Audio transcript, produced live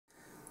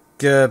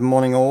Good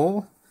morning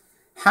all.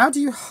 How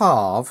do you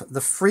halve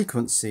the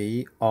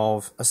frequency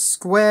of a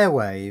square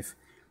wave?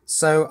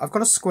 So I've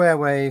got a square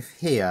wave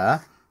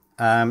here.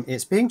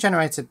 It's being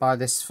generated by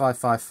this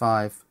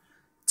 555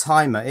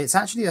 timer. It's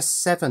actually a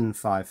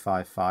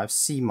 7555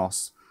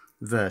 CMOS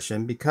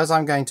version because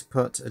I'm going to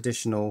put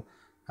additional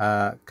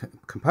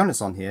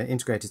components on here,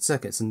 integrated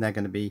circuits, and they're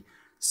going to be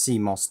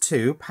CMOS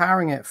 2,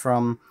 powering it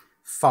from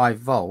 5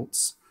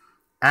 volts.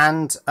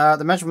 And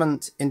the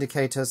measurement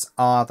indicators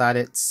are that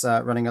it's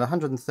running at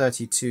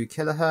 132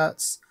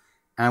 kilohertz,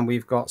 and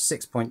we've got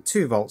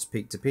 6.2 volts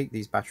peak to peak.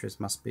 These batteries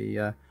must be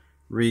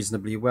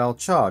reasonably well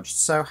charged.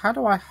 So how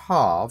do I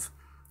halve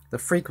the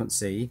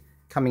frequency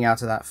coming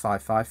out of that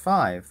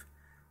 555?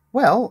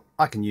 Well,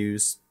 I can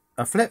use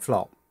a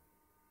flip-flop.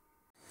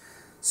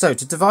 So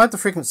to divide the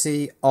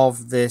frequency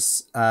of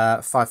this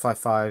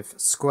 555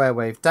 square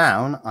wave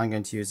down, I'm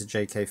going to use a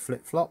JK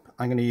flip-flop.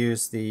 I'm going to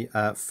use the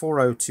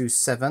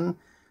 4027.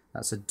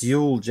 That's a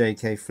dual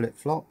JK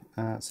flip-flop.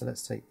 So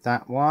let's take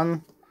that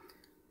one,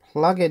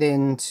 plug it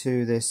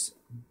into this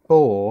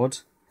board.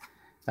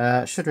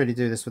 Should really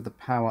do this with the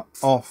power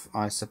off,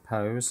 I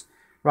suppose.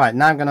 Right,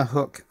 now I'm going to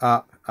hook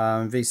up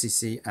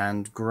VCC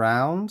and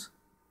ground.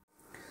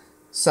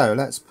 So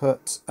let's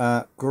put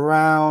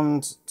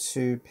ground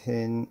to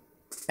pin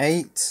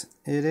 8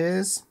 it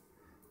is,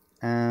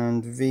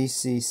 and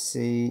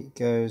VCC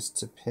goes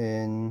to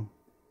pin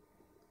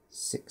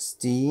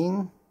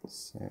 16.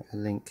 So a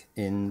link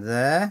in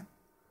there.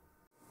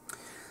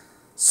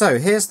 So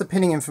here's the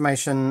pinning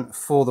information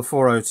for the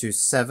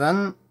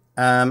 4027.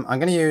 I'm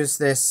going to use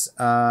this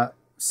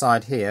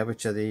side here,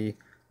 which are the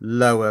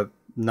lower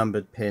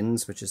numbered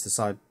pins, which is the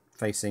side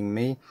facing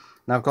me.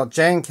 Now I've got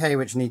J and K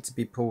which need to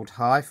be pulled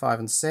high, 5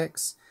 and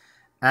 6,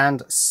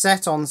 and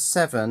set on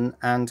 7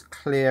 and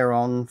clear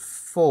on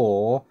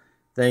 4.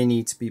 They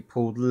need to be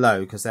pulled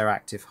low because they're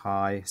active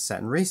high,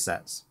 set and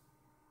resets.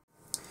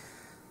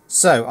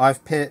 So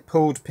I've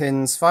pulled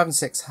pins 5 and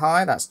 6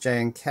 high, that's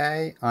J and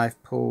K.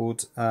 I've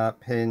pulled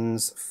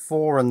pins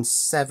 4 and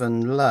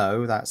 7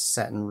 low, that's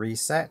set and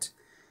reset.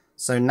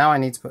 So now I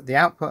need to put the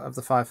output of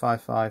the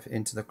 555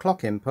 into the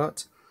clock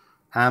input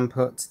and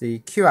put the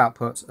Q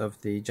output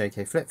of the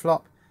JK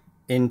flip-flop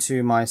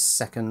into my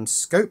second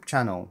scope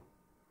channel.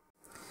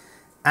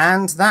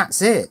 And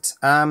that's it.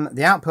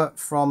 The output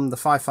from the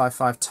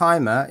 555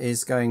 timer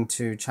is going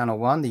to channel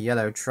 1, the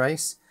yellow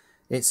trace.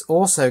 It's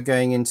also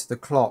going into the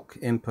clock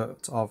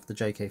input of the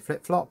JK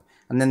flip-flop,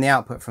 and then the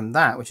output from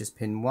that, which is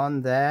pin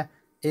 1 there,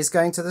 is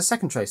going to the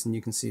second trace, and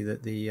you can see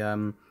that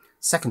the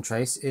second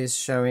trace is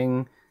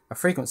showing a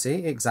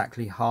frequency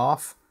exactly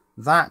half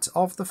that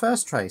of the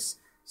first trace.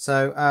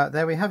 So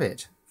there we have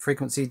it,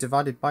 frequency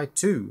divided by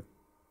 2.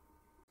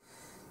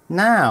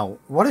 Now,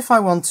 what if I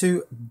want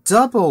to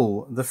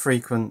double the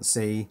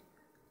frequency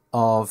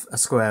of a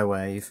square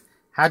wave?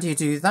 How do you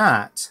do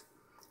that?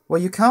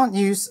 Well, you can't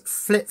use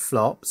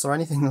flip-flops or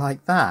anything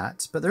like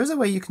that, but there is a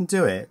way you can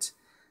do it,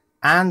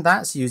 and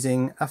that's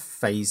using a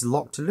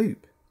phase-locked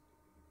loop.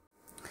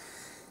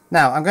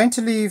 Now, I'm going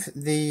to leave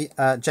the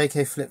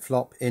JK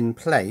flip-flop in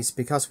place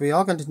because we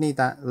are going to need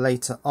that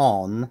later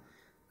on.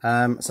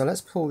 So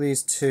let's pull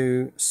these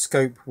 2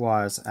 scope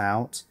wires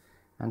out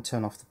and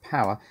turn off the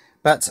power.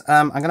 But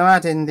I'm going to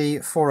add in the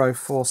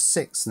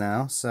 4046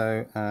 now.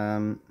 So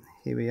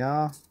here we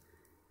are,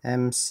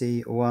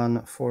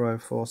 MC1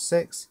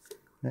 4046.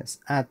 Let's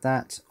add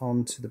that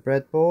onto the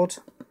breadboard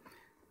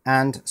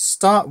and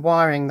start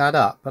wiring that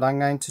up. But I'm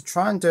going to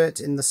try and do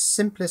it in the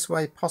simplest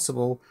way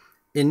possible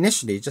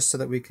initially, just so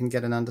that we can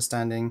get an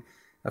understanding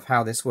of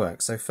how this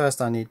works. So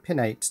first I need pin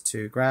 8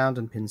 to ground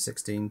and pin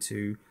 16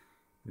 to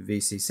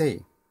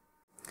VCC.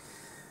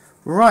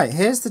 Right,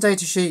 here's the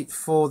datasheet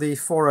for the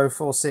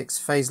 4046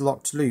 phase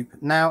locked loop.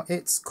 Now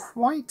it's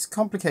quite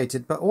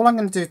complicated, but all I'm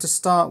going to do to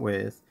start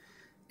with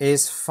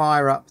is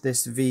fire up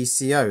this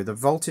VCO, the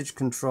voltage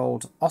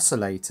controlled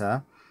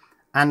oscillator,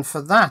 and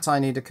for that I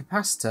need a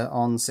capacitor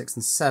on 6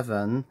 and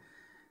 7.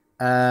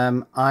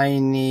 I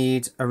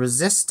need a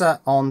resistor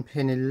on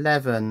pin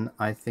 11,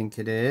 I think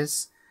it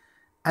is,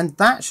 and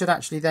that should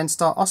actually then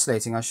start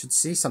oscillating. I should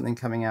see something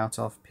coming out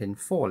of pin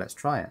 4. Let's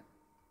try it.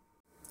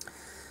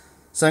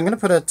 So I'm going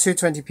to put a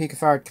 220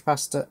 picofarad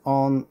capacitor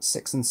on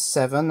 6 and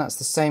 7. That's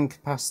the same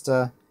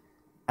capacitor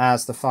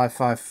as the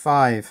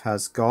 555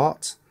 has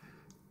got.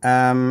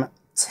 10k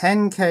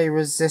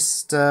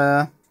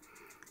resistor.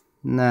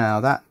 Now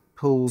that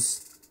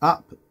pulls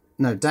up,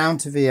 no, down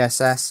to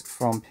VSS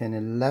from pin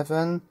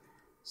 11.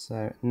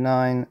 So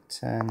 9,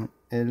 10,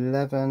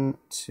 11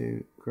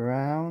 to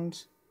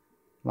ground,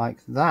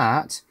 like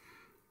that.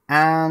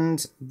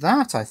 And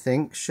that, I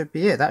think, should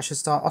be it. That should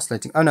start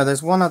oscillating. Oh no,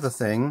 there's one other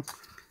thing.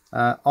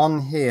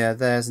 On here,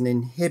 there's an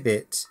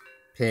inhibit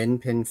pin,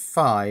 pin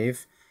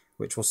 5,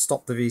 which will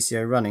stop the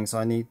VCO running. So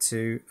I need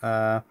to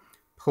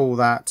pull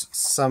that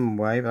some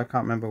way, but I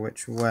can't remember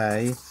which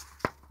way.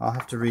 I'll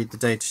have to read the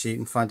datasheet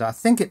and find out. I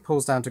think it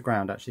pulls down to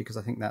ground, actually, because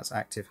I think that's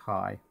active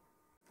high.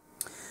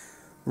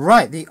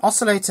 Right, the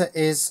oscillator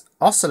is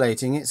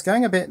oscillating. It's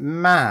going a bit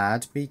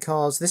mad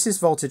because this is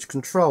voltage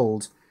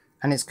controlled.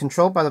 and it's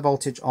controlled by the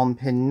voltage on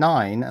pin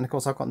 9, and of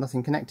course I've got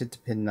nothing connected to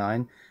pin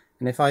 9,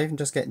 and if I even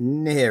just get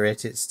near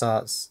it, it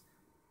starts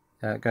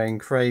going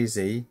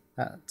crazy.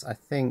 That, I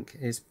think,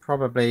 is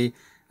probably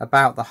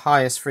about the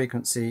highest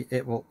frequency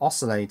it will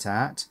oscillate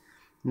at.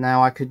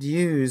 Now I could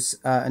use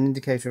an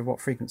indicator of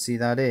what frequency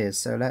that is,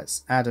 so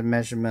let's add a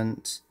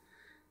measurement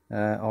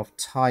of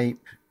type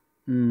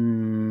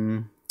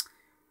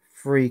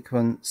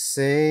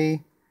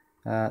frequency,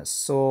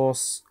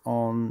 source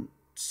on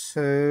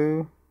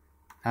 2,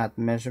 add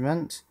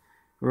measurement.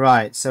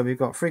 Right, so we've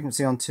got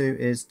frequency on 2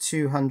 is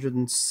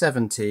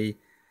 270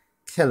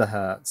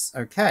 kilohertz.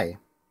 Okay.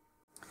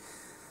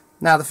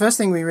 Now the first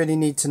thing we really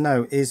need to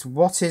know is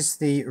what is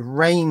the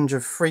range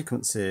of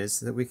frequencies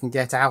that we can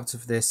get out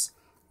of this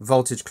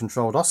voltage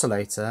controlled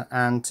oscillator,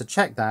 and to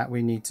check that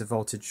we need to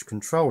voltage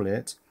control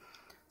it.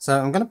 So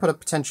I'm going to put a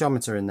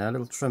potentiometer in there, a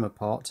little trimmer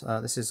pot.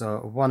 This is a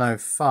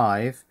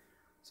 105,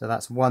 so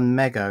that's 1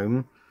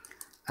 megohm,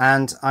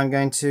 and I'm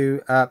going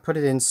to put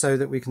it in so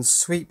that we can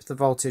sweep the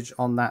voltage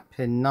on that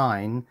pin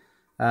 9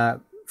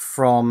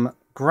 from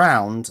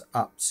ground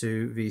up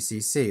to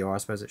VCC, or I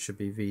suppose it should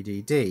be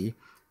VDD,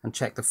 and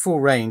check the full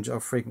range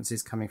of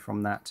frequencies coming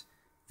from that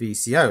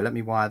VCO. Let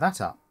me wire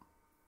that up.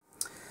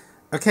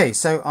 Okay,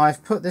 so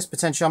I've put this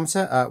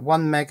potentiometer at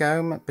 1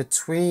 megohm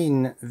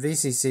between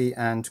VCC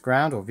and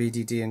ground, or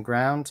VDD and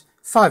ground,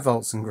 5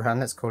 volts and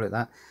ground, let's call it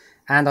that.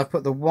 And I've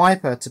put the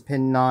wiper to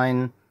pin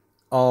 9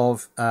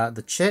 of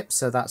the chip,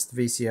 so that's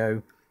the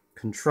VCO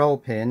control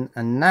pin.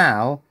 And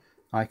now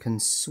I can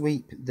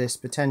sweep this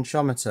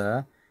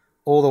potentiometer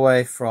all the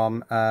way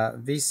from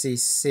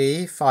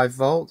VCC, 5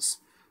 volts,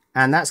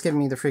 and that's giving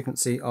me the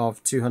frequency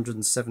of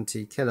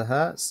 270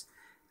 kilohertz,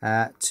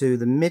 to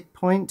the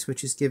midpoint,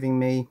 which is giving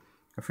me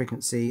a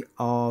frequency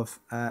of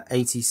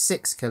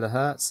 86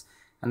 kilohertz.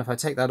 And if I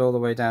take that all the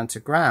way down to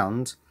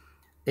ground,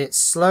 it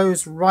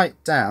slows right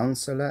down.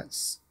 So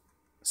let's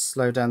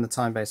slow down the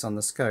time base on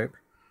the scope.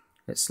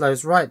 It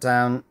slows right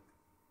down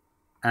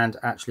and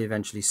actually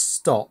eventually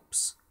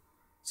stops.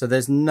 So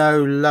there's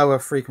no lower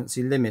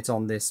frequency limit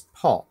on this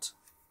pot.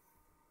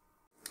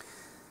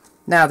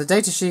 Now the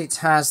datasheet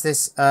has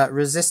this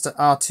resistor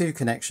R2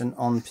 connection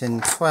on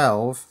pin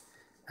 12,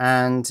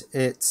 and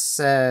it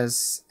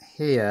says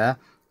here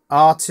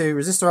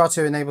resistor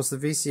R2 enables the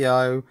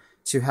VCO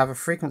to have a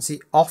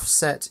frequency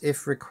offset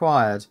if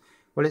required.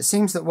 Well, it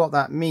seems that what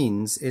that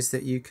means is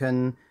that you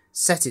can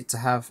set it to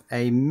have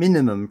a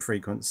minimum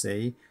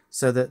frequency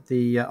so that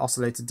the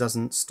oscillator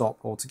doesn't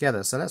stop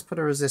altogether. So let's put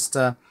a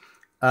resistor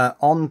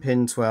on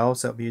pin 12,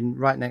 so it'll be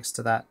right next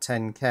to that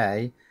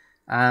 10K.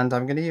 And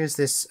I'm going to use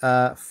this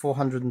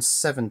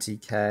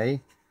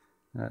 470K,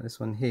 this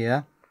one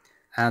here,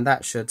 and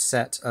that should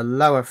set a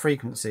lower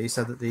frequency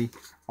so that the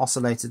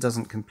oscillator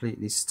doesn't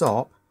completely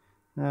stop.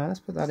 Let's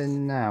put that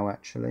in now,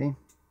 actually.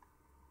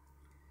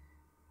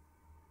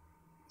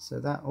 So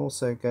that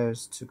also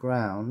goes to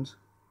ground.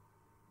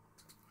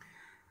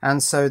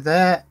 And so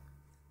there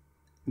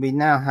we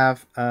now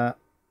have a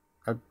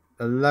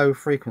low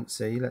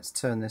frequency. Let's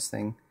turn this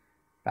thing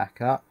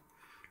back up.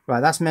 Right,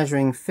 that's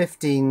measuring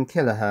 15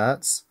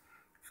 kilohertz.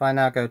 If I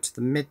now go to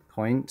the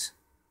midpoint,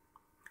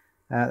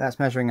 that's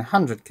measuring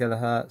 100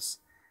 kilohertz,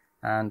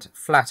 and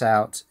flat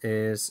out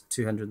is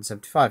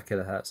 275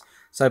 kilohertz.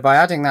 So by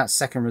adding that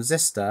second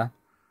resistor,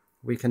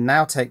 we can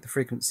now take the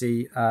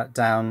frequency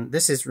down.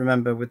 This is,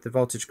 remember, with the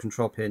voltage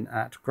control pin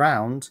at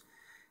ground,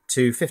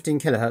 to 15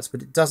 kilohertz,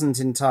 but it doesn't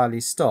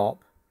entirely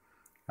stop,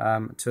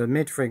 to a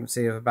mid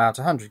frequency of about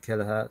 100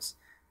 kilohertz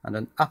and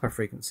an upper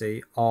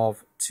frequency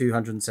of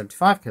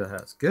 275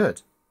 kilohertz.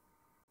 Good.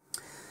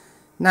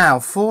 Now,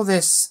 for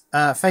this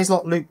phase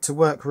lock loop to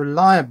work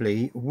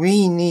reliably,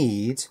 we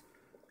need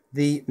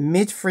the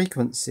mid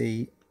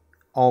frequency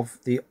of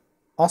the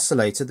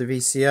oscillator, the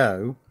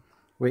VCO,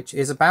 which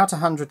is about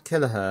 100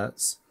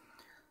 kilohertz,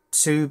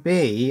 to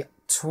be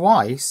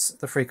twice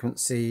the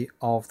frequency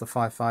of the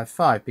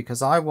 555,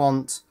 because I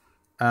want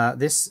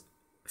this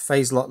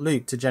phase lock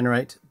loop to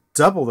generate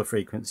double the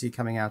frequency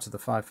coming out of the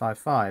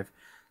 555.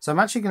 So I'm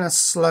actually going to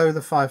slow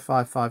the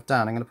 555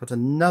 down. I'm going to put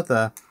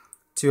another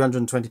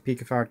 220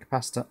 picofarad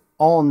capacitor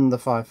on the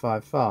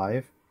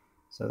 555.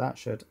 So that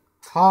should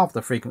halve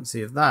the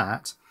frequency of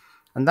that.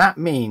 And that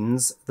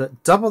means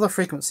that double the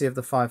frequency of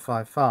the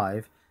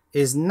 555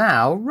 is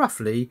now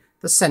roughly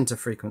the center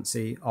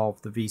frequency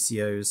of the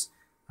VCO's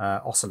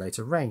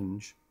oscillator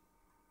range.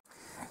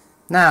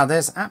 Now,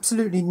 there's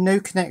absolutely no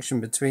connection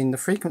between the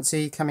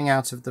frequency coming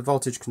out of the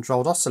voltage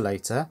controlled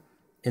oscillator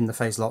in the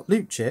phase lock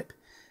loop chip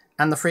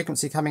and the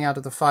frequency coming out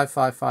of the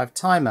 555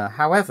 timer.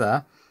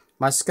 However,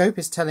 my scope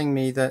is telling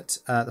me that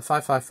the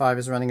 555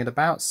 is running at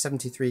about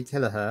 73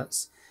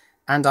 kilohertz,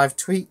 and I've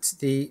tweaked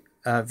the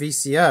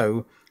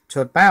VCO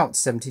to about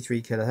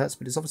 73 kilohertz,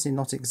 but it's obviously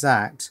not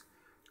exact.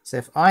 So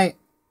if I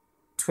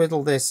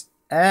twiddle this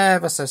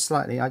ever so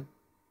slightly, I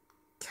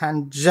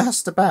can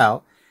just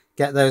about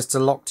get those to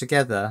lock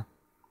together,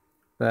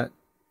 but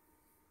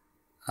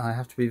I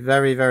have to be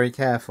very, very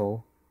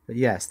careful. But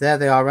yes, there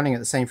they are running at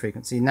the same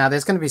frequency. Now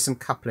there's going to be some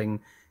coupling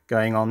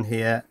going on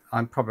here.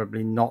 I'm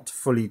probably not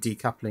fully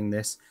decoupling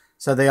this.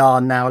 So they are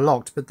now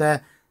locked, but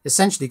they're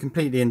essentially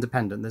completely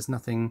independent. There's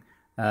nothing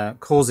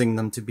causing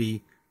them to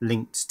be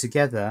linked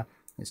together.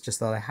 It's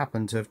just that I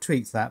happen to have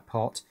tweaked that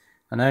pot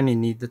and only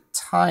need the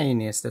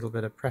tiniest little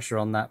bit of pressure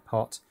on that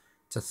pot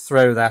to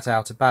throw that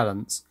out of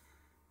balance.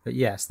 But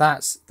yes,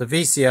 that's the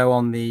VCO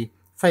on the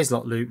phase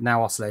lock loop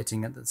now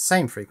oscillating at the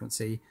same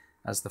frequency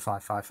as the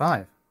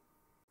 555.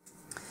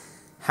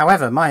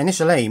 However, my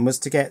initial aim was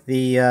to get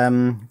the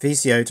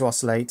VCO to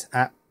oscillate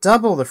at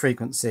double the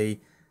frequency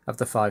of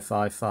the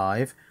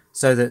 555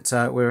 so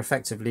that we're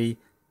effectively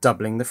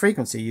doubling the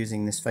frequency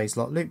using this phase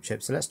lock loop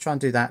chip. So let's try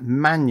and do that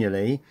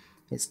manually.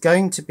 It's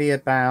going to be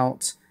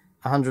about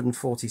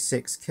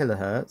 146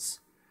 kilohertz.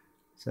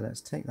 So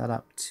let's take that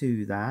up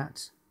to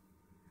that,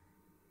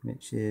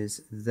 which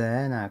is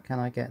there. Now, can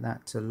I get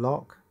that to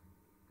lock?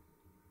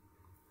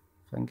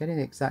 If I'm getting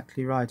it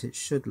exactly right, it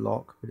should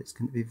lock, but it's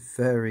going to be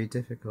very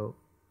difficult.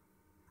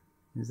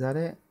 Is that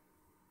it?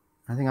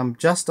 I think I'm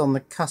just on the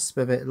cusp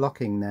of it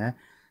locking there.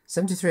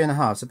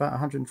 73.5, so about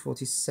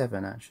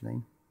 147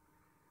 actually.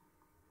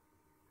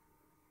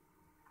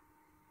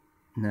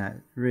 No,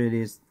 it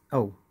really is.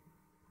 Oh.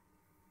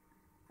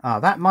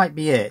 That might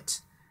be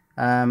it.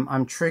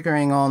 I'm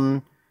triggering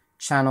on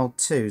channel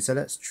 2, so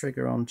let's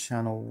trigger on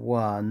channel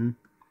 1.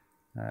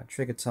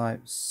 Trigger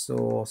type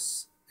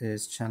source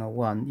is channel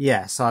 1.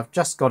 Yeah, so I've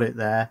just got it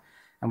there,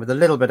 and with a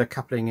little bit of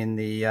coupling in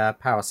the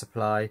power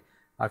supply,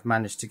 I've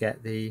managed to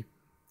get the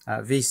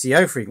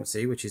VCO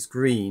frequency, which is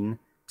green,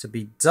 to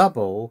be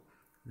double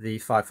the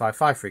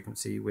 555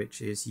 frequency,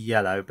 which is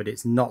yellow, but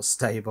it's not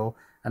stable,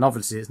 and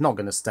obviously it's not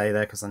going to stay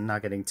there because I'm now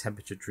getting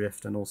temperature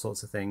drift and all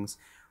sorts of things.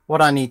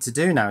 What I need to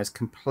do now is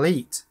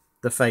complete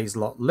the phase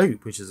lock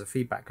loop, which is a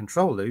feedback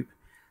control loop,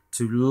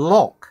 to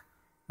lock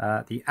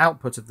the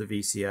output of the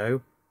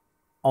VCO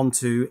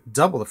onto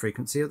double the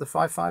frequency of the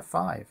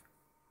 555.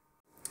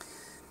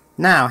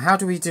 Now, how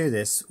do we do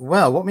this?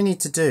 Well, what we need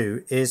to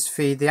do is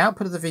feed the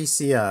output of the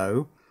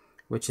VCO,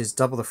 which is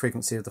double the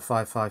frequency of the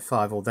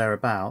 555 or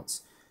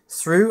thereabouts,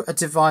 through a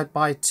divide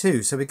by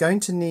 2. So we're going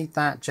to need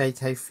that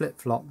JK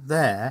flip-flop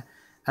there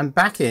and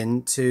back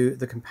into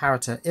the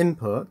comparator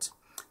input.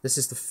 This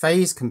is the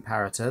phase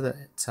comparator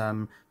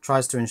that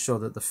tries to ensure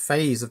that the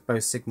phase of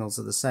both signals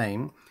are the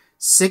same.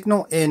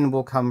 Signal in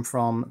will come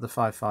from the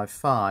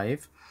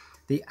 555.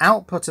 The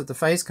output of the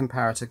phase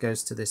comparator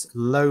goes to this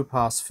low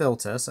pass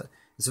filter. So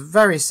it's a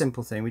very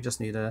simple thing. We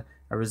just need a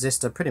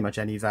resistor, pretty much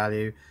any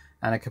value,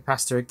 and a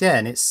capacitor,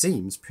 again, it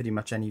seems pretty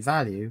much any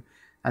value.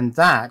 And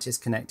that is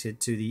connected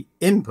to the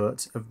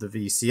input of the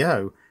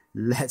VCO.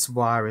 Let's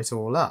wire it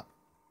all up.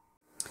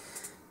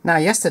 Now,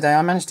 yesterday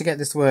I managed to get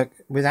this to work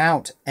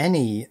without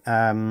any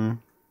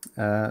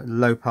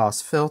low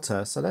pass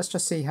filter. So let's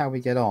just see how we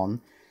get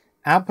on.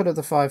 Output of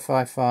the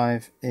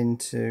 555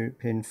 into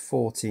pin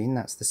 14.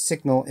 That's the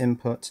signal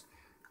input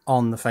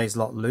on the phase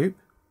lock loop.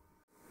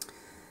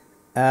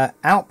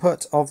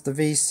 Output of the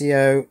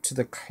VCO to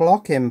the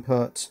clock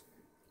input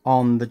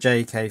on the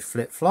JK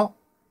flip-flop.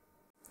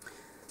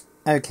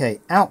 Okay,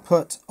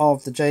 output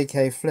of the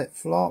JK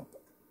flip-flop,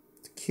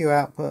 Q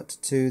output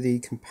to the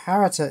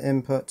comparator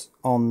input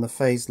on the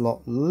phase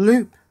lock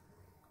loop.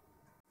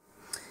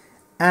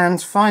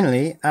 And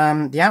finally,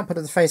 the output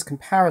of the phase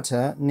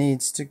comparator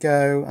needs to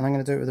go, and I'm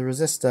going to do it with a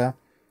resistor,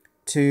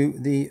 to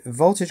the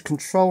voltage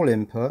control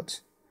input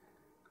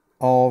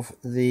of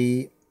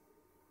the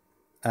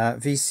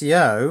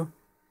VCO,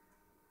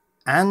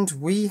 and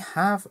we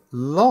have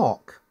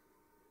lock.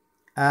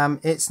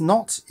 It's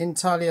not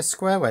entirely a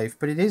square wave,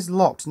 but it is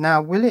locked.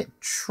 Now, will it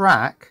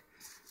track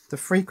the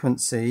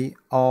frequency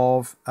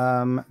of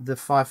the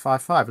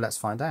 555? Let's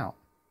find out.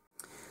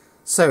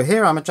 So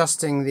here I'm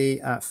adjusting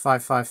the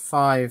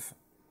 555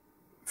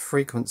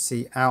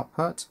 frequency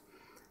output.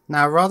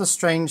 Now, rather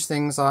strange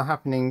things are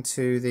happening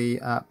to the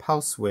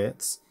pulse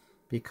widths,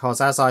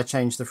 because as I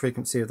change the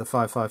frequency of the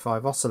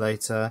 555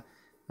 oscillator,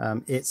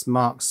 its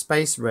mark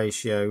space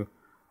ratio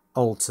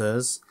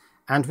alters.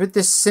 And with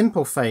this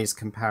simple phase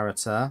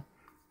comparator,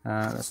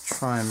 let's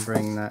try and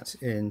bring that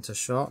into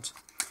shot.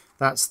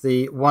 That's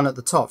the one at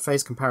the top,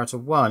 phase comparator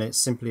 1. It's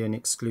simply an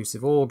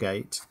exclusive OR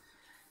gate.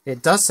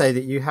 It does say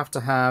that you have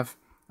to have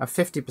a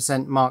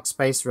 50% mark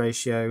space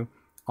ratio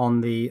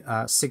on the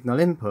signal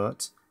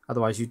input,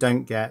 otherwise you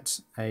don't get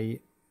a,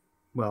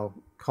 well,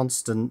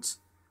 constant.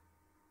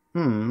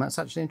 That's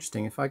actually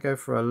interesting. If I go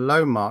for a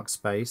low mark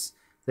space,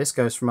 this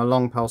goes from a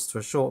long pulse to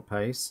a short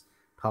pulse.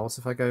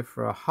 If I go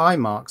for a high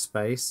mark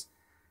space,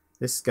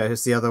 this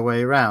goes the other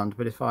way around.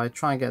 But if I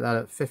try and get that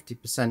at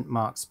 50%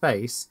 mark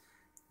space,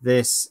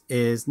 this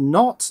is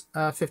not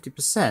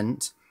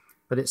 50%,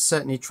 but it's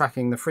certainly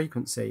tracking the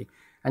frequency.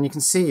 And you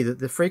can see that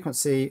the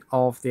frequency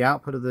of the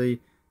output of the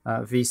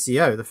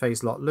VCO, the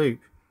phase lock loop,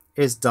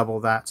 is double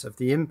that of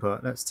the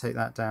input. Let's take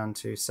that down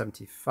to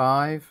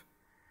 75,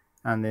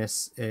 and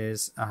this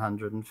is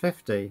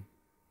 150.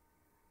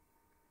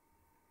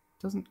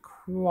 Doesn't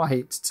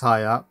quite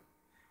tie up,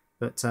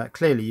 but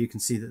clearly you can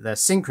see that they're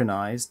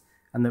synchronized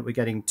and that we're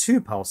getting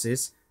 2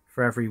 pulses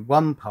for every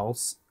 1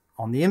 pulse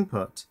on the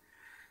input.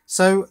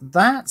 So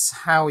that's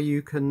how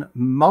you can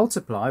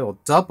multiply or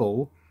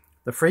double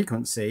the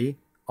frequency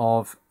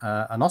of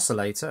an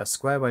oscillator, a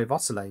square wave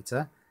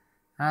oscillator,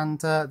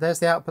 and there's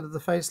the output of the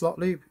phase lock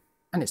loop,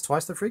 and it's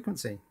twice the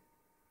frequency.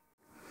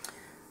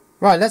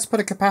 Right, let's put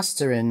a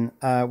capacitor in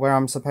where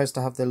I'm supposed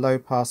to have the low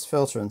pass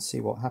filter and see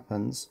what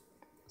happens.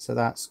 So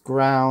that's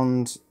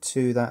ground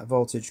to that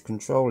voltage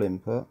control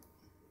input.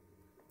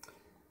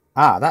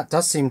 That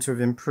does seem to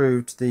have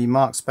improved the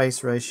mark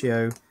space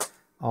ratio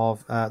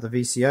of the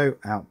VCO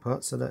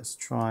output. So let's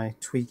try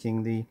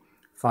tweaking the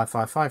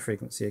 555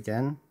 frequency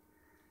again.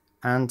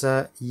 And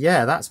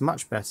yeah, that's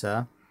much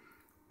better.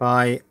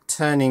 By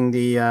turning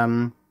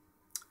the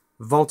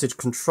voltage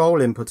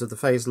control input of the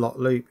phase lock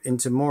loop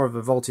into more of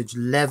a voltage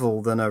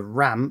level than a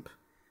ramp,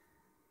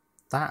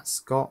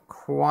 that's got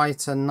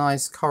quite a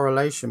nice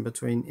correlation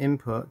between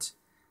input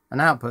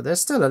and output.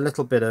 There's still a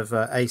little bit of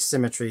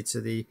asymmetry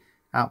to the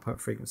output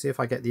frequency. If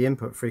I get the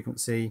input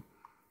frequency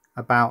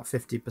about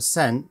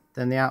 50%,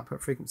 then the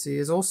output frequency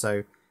is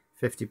also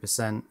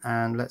 50%.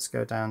 And let's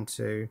go down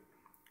to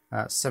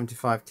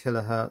 75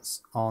 kilohertz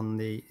on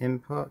the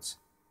input.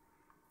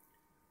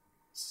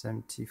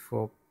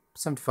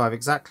 75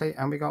 exactly,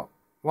 and we got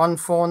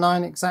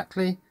 149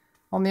 exactly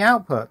on the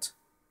output.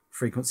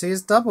 Frequency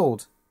is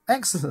doubled.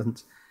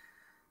 Excellent.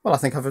 Well, I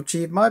think I've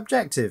achieved my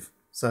objective.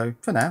 So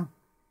for now,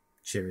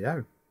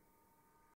 cheerio.